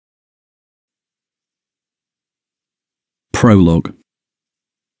Prologue.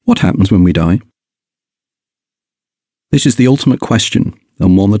 What happens when we die? This is the ultimate question,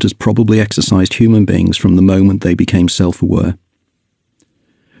 and one that has probably exercised human beings from the moment they became self-aware.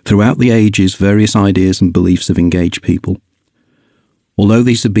 Throughout the ages, various ideas and beliefs have engaged people. Although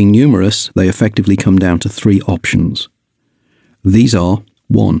these have been numerous, they effectively come down to three options. These are: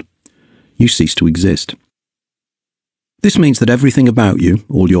 1. You cease to exist. This means that everything about you,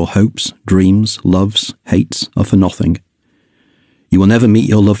 all your hopes, dreams, loves, hates, are for nothing. You will never meet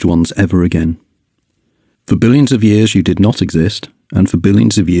your loved ones ever again. For billions of years you did not exist, and for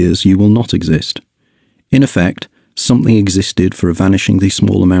billions of years you will not exist. In effect, something existed for a vanishingly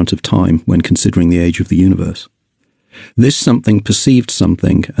small amount of time when considering the age of the universe. This something perceived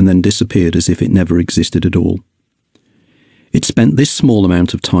something and then disappeared as if it never existed at all. It spent this small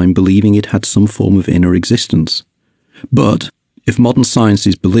amount of time believing it had some form of inner existence. But, if modern science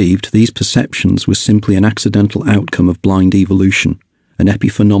is believed, these perceptions were simply an accidental outcome of blind evolution, an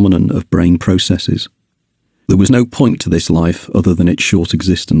epiphenomenon of brain processes. There was no point to this life other than its short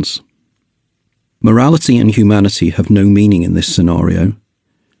existence. Morality and humanity have no meaning in this scenario.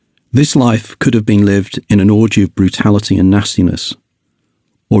 This life could have been lived in an orgy of brutality and nastiness,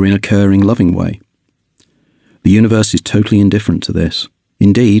 or in a caring, loving way. The universe is totally indifferent to this.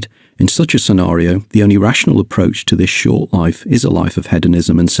 Indeed, in such a scenario, the only rational approach to this short life is a life of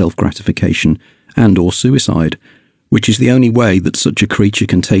hedonism and self-gratification and/or suicide, which is the only way that such a creature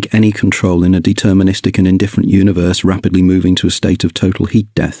can take any control in a deterministic and indifferent universe rapidly moving to a state of total heat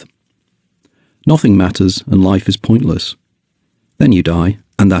death. Nothing matters and life is pointless. Then you die,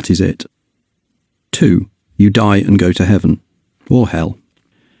 and that is it. 2. You die and go to heaven, or hell.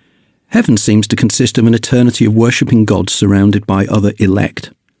 Heaven seems to consist of an eternity of worshipping gods surrounded by other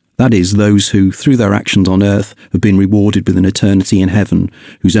elect. That is, those who, through their actions on earth, have been rewarded with an eternity in heaven,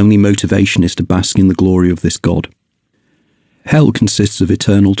 whose only motivation is to bask in the glory of this God. Hell consists of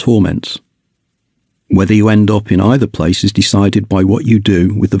eternal torments. Whether you end up in either place is decided by what you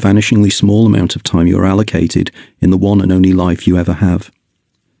do with the vanishingly small amount of time you are allocated in the one and only life you ever have.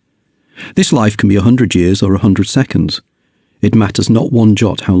 This life can be 100 years or 100 seconds. It matters not one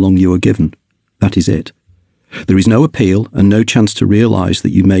jot how long you are given. That is it. There is no appeal and no chance to realise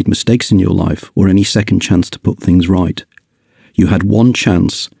that you made mistakes in your life or any second chance to put things right. You had one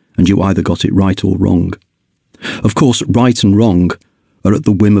chance and you either got it right or wrong. Of course, right and wrong are at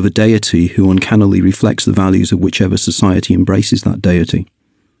the whim of a deity who uncannily reflects the values of whichever society embraces that deity.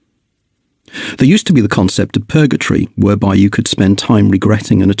 There used to be the concept of purgatory, whereby you could spend time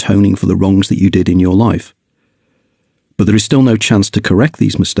regretting and atoning for the wrongs that you did in your life. But there is still no chance to correct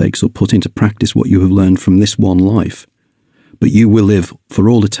these mistakes or put into practice what you have learned from this one life. But you will live for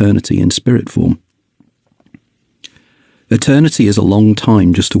all eternity in spirit form. Eternity is a long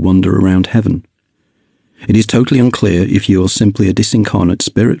time just to wander around heaven. It is totally unclear if you are simply a disincarnate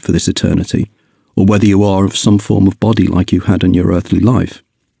spirit for this eternity, or whether you are of some form of body like you had in your earthly life.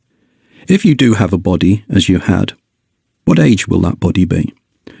 If you do have a body, as you had, what age will that body be?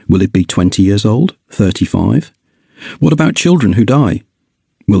 Will it be 20 years old? 35? What about children who die?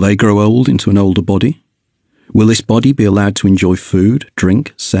 Will they grow old into an older body? Will this body be allowed to enjoy food,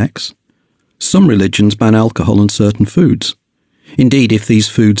 drink, sex? Some religions ban alcohol and certain foods. Indeed, if these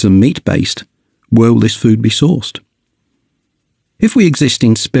foods are meat-based, where will this food be sourced? If we exist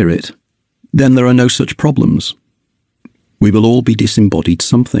in spirit, then there are no such problems. We will all be disembodied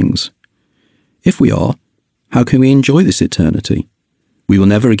somethings. If we are, how can we enjoy this eternity? We will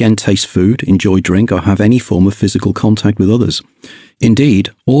never again taste food, enjoy drink, or have any form of physical contact with others. Indeed,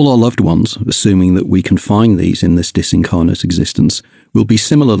 all our loved ones, assuming that we can find these in this disincarnate existence, will be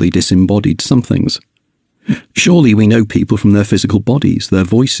similarly disembodied somethings. Surely we know people from their physical bodies, their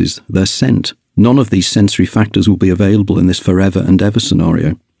voices, their scent. None of these sensory factors will be available in this forever and ever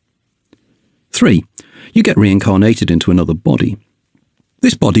scenario. 3. You get reincarnated into another body.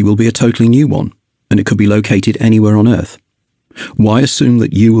 This body will be a totally new one, and it could be located anywhere on Earth. Why assume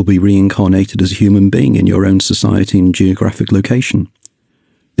that you will be reincarnated as a human being in your own society and geographic location?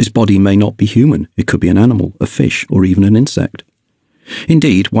 This body may not be human. It could be an animal, a fish, or even an insect.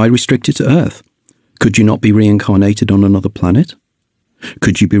 Indeed, why restrict it to Earth? Could you not be reincarnated on another planet?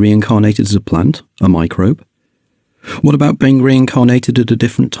 Could you be reincarnated as a plant, a microbe? What about being reincarnated at a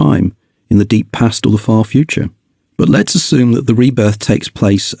different time, in the deep past or the far future? But let's assume that the rebirth takes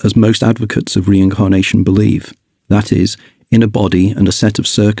place as most advocates of reincarnation believe, that is, in a body and a set of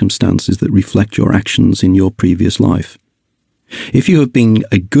circumstances that reflect your actions in your previous life. If you have been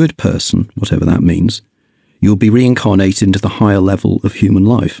a good person, whatever that means, you will be reincarnated into the higher level of human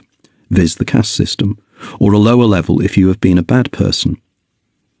life, viz. the caste system, or a lower level if you have been a bad person.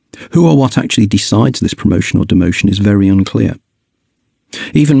 Who or what actually decides this promotion or demotion is very unclear.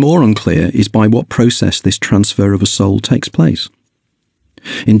 Even more unclear is by what process this transfer of a soul takes place.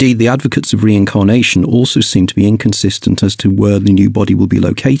 Indeed, the advocates of reincarnation also seem to be inconsistent as to where the new body will be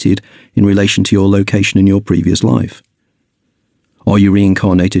located in relation to your location in your previous life. Are you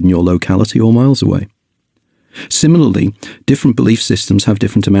reincarnated in your locality or miles away? Similarly, different belief systems have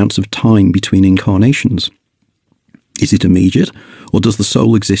different amounts of time between incarnations. Is it immediate, or does the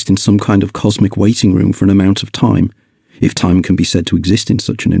soul exist in some kind of cosmic waiting room for an amount of time, if time can be said to exist in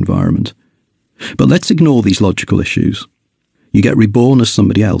such an environment? But let's ignore these logical issues. You get reborn as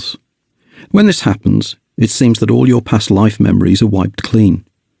somebody else. When this happens, it seems that all your past life memories are wiped clean.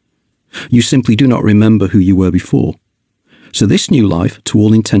 You simply do not remember who you were before. So this new life, to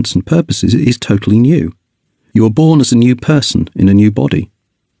all intents and purposes, is totally new. You are born as a new person in a new body.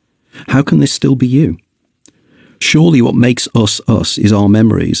 How can this still be you? Surely what makes us us is our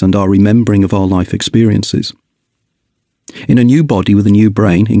memories and our remembering of our life experiences. In a new body with a new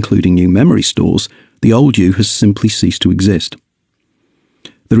brain, including new memory stores, the old you has simply ceased to exist.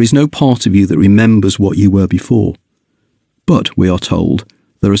 There is no part of you that remembers what you were before. But, we are told,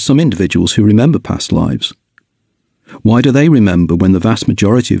 there are some individuals who remember past lives. Why do they remember when the vast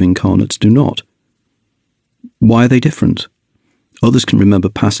majority of incarnates do not? Why are they different? Others can remember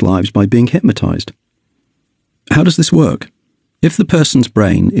past lives by being hypnotized. How does this work? If the person's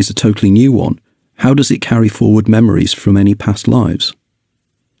brain is a totally new one, how does it carry forward memories from any past lives?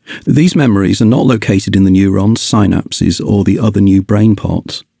 These memories are not located in the neurons, synapses, or the other new brain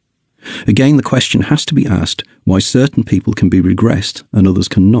parts. Again, the question has to be asked why certain people can be regressed and others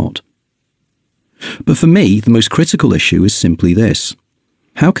cannot. But for me, the most critical issue is simply this.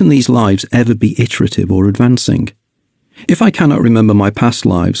 How can these lives ever be iterative or advancing? If I cannot remember my past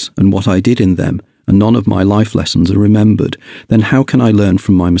lives and what I did in them, and none of my life lessons are remembered, then how can I learn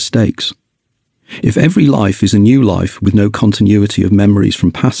from my mistakes? If every life is a new life with no continuity of memories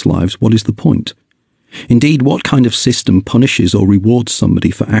from past lives, what is the point? Indeed, what kind of system punishes or rewards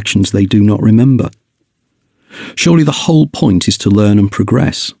somebody for actions they do not remember? Surely the whole point is to learn and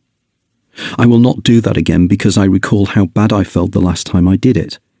progress. I will not do that again because I recall how bad I felt the last time I did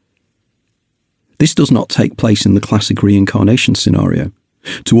it. This does not take place in the classic reincarnation scenario.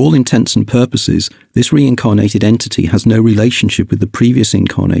 To all intents and purposes, this reincarnated entity has no relationship with the previous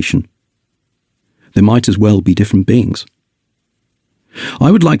incarnation. There might as well be different beings.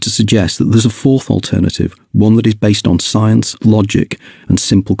 I would like to suggest that there's a fourth alternative, one that is based on science, logic, and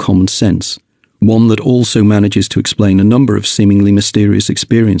simple common sense, one that also manages to explain a number of seemingly mysterious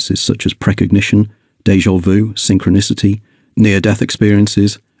experiences such as precognition, déjà vu, synchronicity, near-death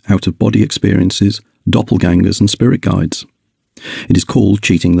experiences, out-of-body experiences, doppelgangers, and spirit guides. It is called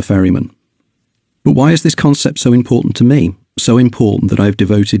cheating the ferryman. But why is this concept so important to me? So important that I have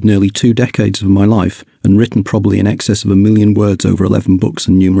devoted nearly 2 decades of my life and written probably in excess of 1 million words over 11 books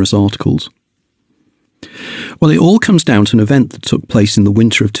and numerous articles. Well, it all comes down to an event that took place in the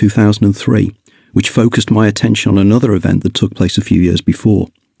winter of 2003, which focused my attention on another event that took place a few years before.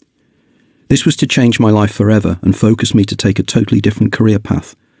 This was to change my life forever and focus me to take a totally different career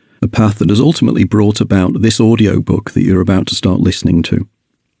path, a path that has ultimately brought about this audiobook that you're about to start listening to.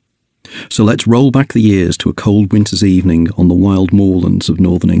 So let's roll back the years to a cold winter's evening on the wild moorlands of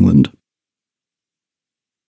northern England.